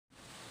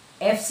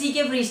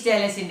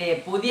Fckfreestylers in the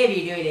Pudia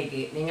video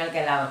Ningal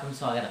from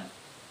Swagadam.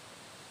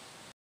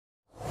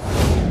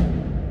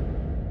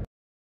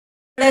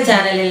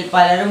 Channel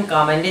Palarum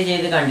commented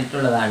the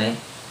Kanditulane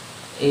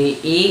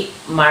E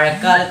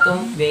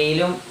Marakalatum,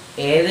 Velum,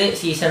 either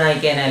season I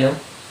can alum.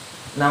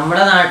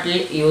 Namada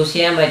Natal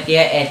UCM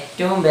Batia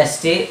Etum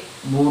Besti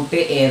Boot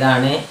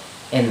Edane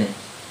N.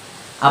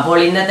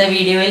 Apolina the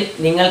video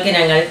Ningal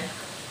Kanangal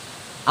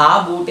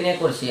A boot in a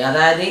kursi.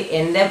 That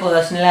is the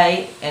personal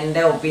and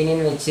the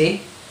opinion which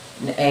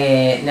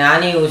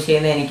Nani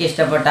UCM and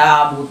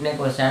Kistapata boot in a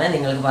kursan and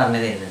Ningal Parna.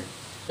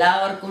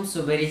 Lavarkum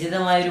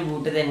Subericham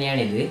boot than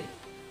Yanidi.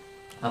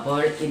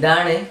 Apol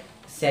Idane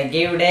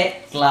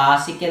SEGA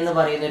classic and the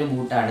Varina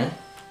bootane.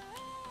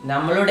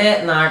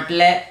 Namalude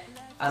Natle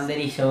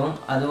Andarisham,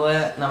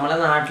 other Namala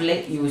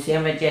Natle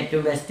UCM at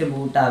two best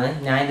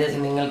bootane, neither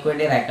single could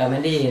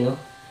recommend you.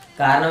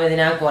 Karna within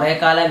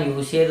Korekala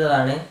use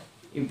the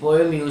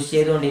Ipoem use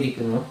on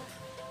Dirikuno.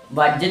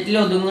 Budget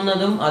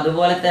Lodunum, other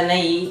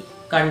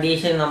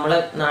condition,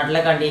 Namala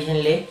Natla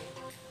condition lay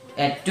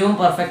at two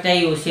perfect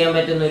UCM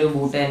at no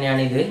boot and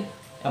Yanid.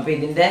 Up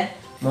in there.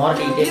 More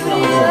details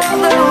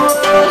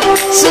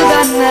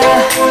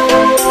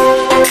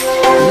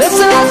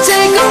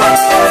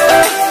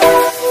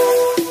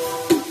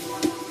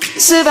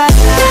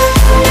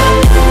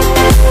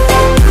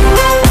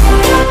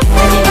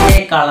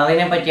color in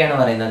a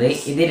particular.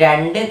 This is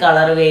two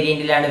color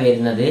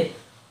variant.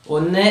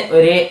 One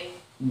is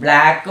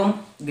black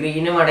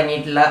green color.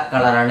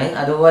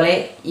 That's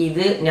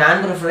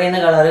I prefer the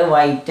color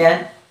white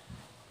and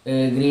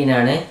green. Now,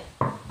 I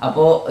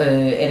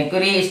like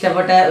color is the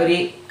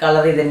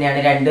color.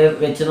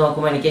 This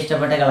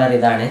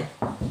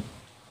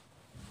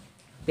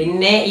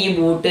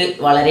boot is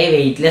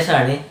weightless.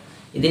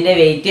 This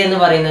weight is 360 mg and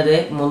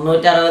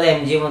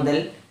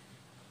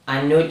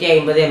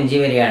 550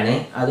 mg.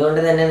 That's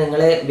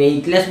why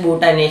weightless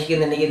boot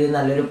is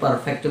a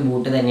perfect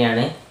boot.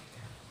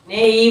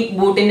 This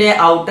boot is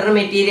outer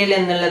material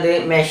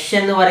is mesh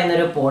and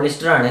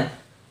polyester.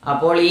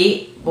 അപ്പോൾ ഈ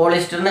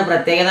പോളിസ്റ്ററിന്റെ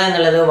പ്രത്യേകത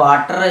എന്നുള്ളത്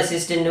water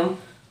റെസിസ്റ്റന്റും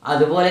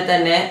അതുപോലെ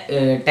തന്നെ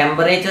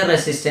temperature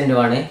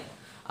റെസിസ്റ്റന്റുമാണ്.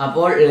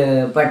 അപ്പോൾ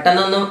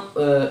പെട്ടെന്നൊന്നും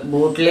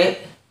ബൂട്ടിൽ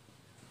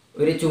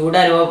ഒരു ചൂട്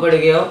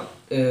അനുഭവപ്പെടുകയോ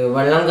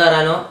വെള്ളം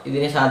കയറാനോ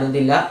ഇതിന്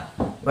സാധ്യതയില്ല.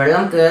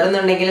 വെള്ളം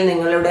കയറുന്നുണ്ടെങ്കിൽ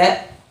നിങ്ങളുടെ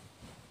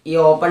ഈ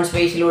ഓപ്പൺ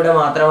സ്പേസിലൂടെ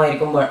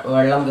മാത്രമായിരിക്കും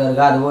വെള്ളം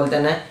കയറുക. അതുപോലെ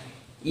തന്നെ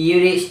ഈ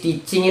ഒരു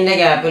സ്റ്റിച്ചിങ്ങിന്റെ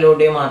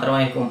ഗ്യാപ്പിലൂടെ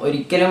മാത്രമായിരിക്കും.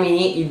 ഒരിക്കലും ഈ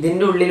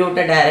ഇതിന്റെ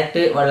ഉള്ളിലൂടെ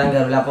ഡയറക്റ്റ് വെള്ളം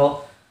കയറില്ല. അപ്പോൾ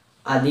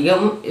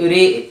അധികം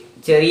ഒരു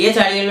ചെറിയ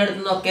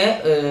ചളികളെടുത്തുന്നൊക്കെ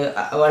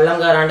വെള്ളം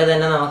കയറാണ്ട്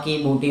തന്നെ നമുക്ക് ഈ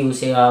ബൂട്ട്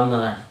യൂസ്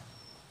ചെയ്യാവുന്നതാണ്.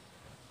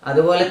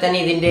 അതുപോലെ തന്നെ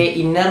ഇതിന്റെ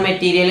ഇന്നർ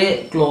മെറ്റീരിയൽ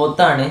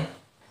ക്ലോത്ത് ആണ്.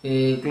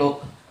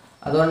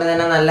 അതുകൊണ്ട്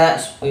തന്നെ നല്ല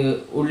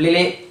ഉള്ളിൽ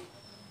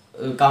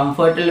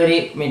കംഫർട്ട് ഉള്ള ഒരു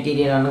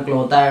മെറ്റീരിയൽ ആണ്.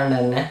 ക്ലോത്ത് ആയതുകൊണ്ട്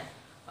തന്നെ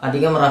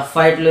അധികം റഫ്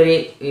ആയിട്ടുള്ള ഒരു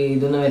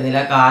ഇതൊന്നും വരുന്നില്ല.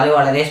 കാല്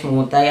വളരെ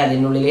സ്മൂത്ത് ആയി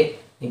അതിന്റെ ഉള്ളിൽ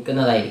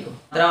നിൽക്കുന്നതായിരിക്കും.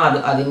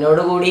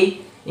 അതിനോട് കൂടി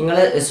നിങ്ങൾ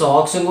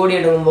സോക്സും കൂടി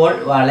ഇടുമ്പോൾ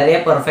വളരെ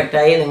പെർഫെക്റ്റ്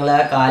ആയി നിങ്ങൾ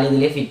ആ കാല്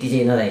ഇതിൽ ഫിറ്റ്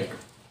ചെയ്യുന്നതായിരിക്കും.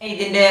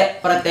 ഇതിന്റെ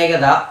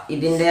പ്രത്യേകത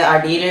ഇതിന്റെ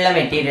അടിയിലുള്ള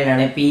മെറ്റീരിയൽ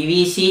ആണ്.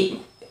 PVC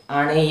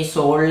ആണ് ഈ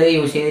സോളിൽ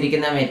യൂസ്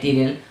ചെയ്തിരിക്കുന്ന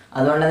മെറ്റീരിയൽ.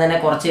 അതുകൊണ്ട് തന്നെ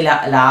കുറച്ച്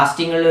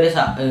ലാസ്റ്റിംഗ് ഉള്ള ഒരു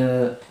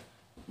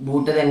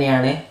ബൂട്ട്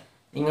തന്നെയാണ്.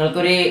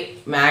 നിങ്ങൾക്കൊരു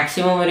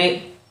മാക്സിമം ഒരു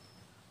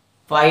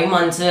 5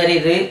 months വരെ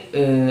ഇത്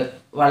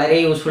വളരെ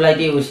യൂസ്ഫുൾ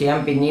ആയിട്ട് യൂസ് ചെയ്യാം.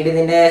 പിന്നീട്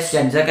ഇതിന്റെ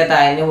സ്റ്റഡ്സ് ഒക്കെ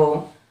താഴ്ന്നു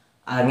പോകും.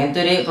 അങ്ങനത്തെ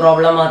ഒരു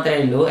പ്രോബ്ലം മാത്രമേ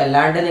ഉള്ളൂ.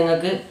 അല്ലാണ്ട്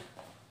നിങ്ങൾക്ക്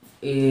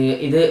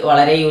ഇത്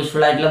വളരെ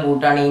യൂസ്ഫുൾ ആയിട്ടുള്ള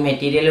ബൂട്ടാണ്. ഈ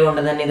മെറ്റീരിയൽ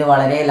കൊണ്ട് തന്നെ ഇത്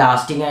വളരെ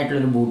ലാസ്റ്റിംഗ് ആയിട്ടുള്ള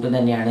ഒരു ബൂട്ട്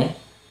തന്നെയാണ്.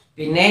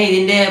 പിന്നെ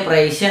ഇതിന്റെ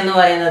പ്രൈസ് എന്ന്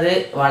പറയുന്നത്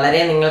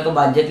വളരെ നിങ്ങൾക്ക്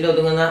ബഡ്ജറ്റിൽ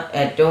ഒതുങ്ങുന്ന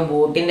ഏറ്റവും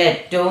ബൂട്ടിന്റെ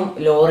ഏറ്റവും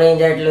ലോ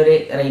റേഞ്ച് ആയിട്ടുള്ള ഒരു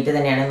റേറ്റ്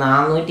തന്നെയാണ്.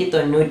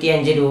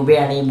 495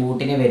 രൂപയാണ് ഈ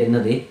ബൂട്ടിന്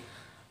വരുന്നത്.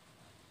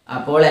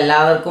 അപ്പോൾ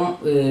എല്ലാവർക്കും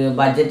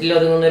ബഡ്ജറ്റിൽ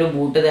ഒതുങ്ങുന്ന ഒരു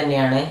ബൂട്ട്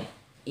തന്നെയാണ്.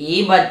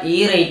 ഈ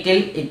റേറ്റിൽ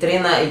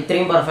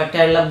ഇത്രയും പെർഫെക്റ്റ്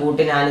ആയിട്ടുള്ള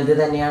ബൂട്ട് ഞാൻ ഇത്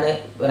തന്നെയാണ്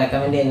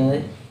റെക്കമെൻഡ് ചെയ്യുന്നത്.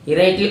 ഈ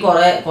റേറ്റിൽ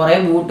കുറേ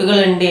ബൂട്ടുകൾ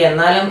ഉണ്ട്.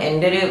 എന്നാലും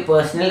എൻ്റെ ഒരു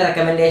പേഴ്സണൽ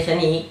റെക്കമെൻഡേഷൻ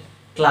ഈ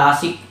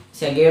ക്ലാസിക്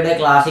സെഗയുടെ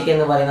ക്ലാസിക്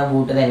എന്ന് പറയുന്ന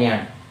ബൂട്ട്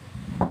തന്നെയാണ്.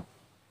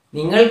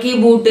 നിങ്ങൾക്ക് ഈ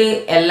ബൂട്ട്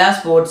എല്ലാ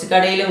സ്പോർട്സ്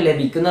കടയിലും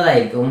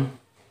ലഭിക്കുന്നതായിരിക്കും.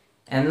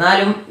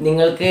 എന്നാലും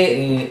നിങ്ങൾക്ക്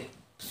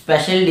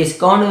സ്പെഷ്യൽ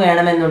ഡിസ്കൗണ്ട്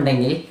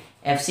വേണമെന്നുണ്ടെങ്കിൽ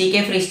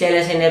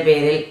Fckfreestylers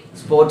പേരിൽ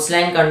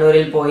സ്പോർട്സ്ലൈൻ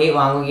കണ്ണൂരിൽ പോയി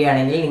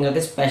വാങ്ങുകയാണെങ്കിൽ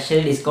നിങ്ങൾക്ക് സ്പെഷ്യൽ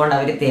ഡിസ്കൗണ്ട്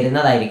അവർ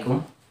തരുന്നതായിരിക്കും.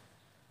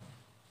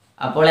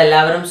 അപ്പോൾ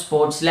എല്ലാവരും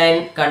സ്പോർട്സ്ലൈൻ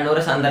കണ്ണൂർ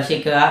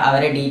സന്ദർശിക്കുക.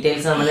 അവരെ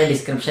ഡീറ്റെയിൽസ് നമ്മൾ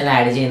ഡിസ്ക്രിപ്ഷനിൽ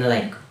ആഡ്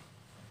ചെയ്യുന്നതായിരിക്കും.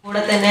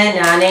 കൂടെ തന്നെ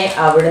ഞാൻ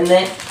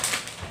അവിടുന്ന്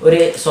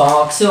ഒരു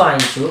സോക്സ്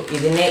വാങ്ങിച്ചു.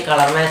 ഇതിന്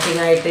കളർ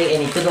മാച്ചിങ് ആയിട്ട്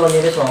എനിക്ക്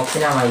തോന്നിയൊരു സോക്സ്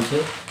ഞാൻ വാങ്ങിച്ചു.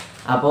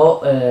 അപ്പോൾ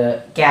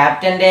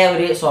ക്യാപ്റ്റൻ്റെ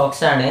ഒരു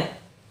സോക്സ് ആണ്.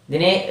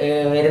 ഇതിന്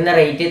വരുന്ന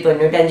റേറ്റ്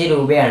 95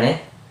 രൂപയാണ്.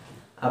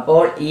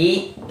 അപ്പോൾ ഈ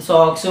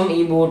സോക്സും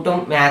ഈ ബൂട്ടും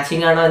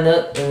മാച്ചിങ് ആണോ എന്ന്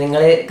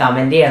നിങ്ങൾ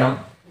കമൻറ്റ് ചെയ്യണം.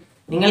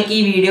 നിങ്ങൾക്ക്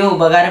ഈ വീഡിയോ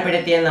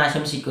ഉപകാരപ്പെടുത്തിയെന്ന്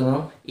ആശംസിക്കുന്നു.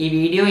 ഈ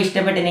വീഡിയോ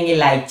ഇഷ്ടപ്പെട്ടില്ലെങ്കിൽ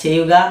ലൈക്ക്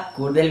ചെയ്യുക.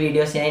 കൂടുതൽ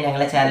വീഡിയോസിനായി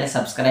ഞങ്ങളുടെ ചാനൽ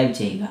സബ്സ്ക്രൈബ്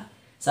ചെയ്യുക.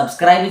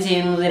 Subscribe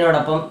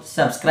ചെയ്യുന്നതിനോടൊപ്പം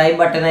subscribe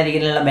button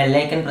അരികിലുള്ള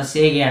bell icon press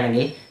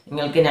ചെയ്യുകയാണെങ്കിൽ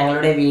നിങ്ങൾക്ക്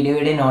ഞങ്ങളുടെ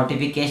വീഡിയോയുടെ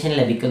നോട്ടിഫിക്കേഷൻ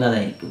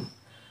ലഭിക്കുന്നതായിരിക്കും.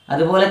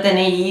 അതുപോലെ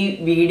തന്നെ ഈ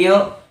വീഡിയോ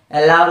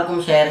എല്ലാവർക്കും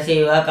ഷെയർ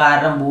ചെയ്യുക.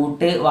 കാരണം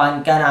ബൂട്ട്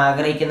വാങ്ങിക്കാൻ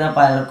ആഗ്രഹിക്കുന്ന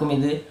പലർക്കും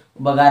ഇത്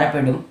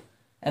ഉപകാരപ്പെടും.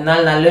 എന്നാൽ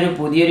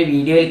പുതിയൊരു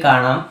വീഡിയോയിൽ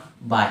കാണാം.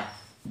 ബൈ.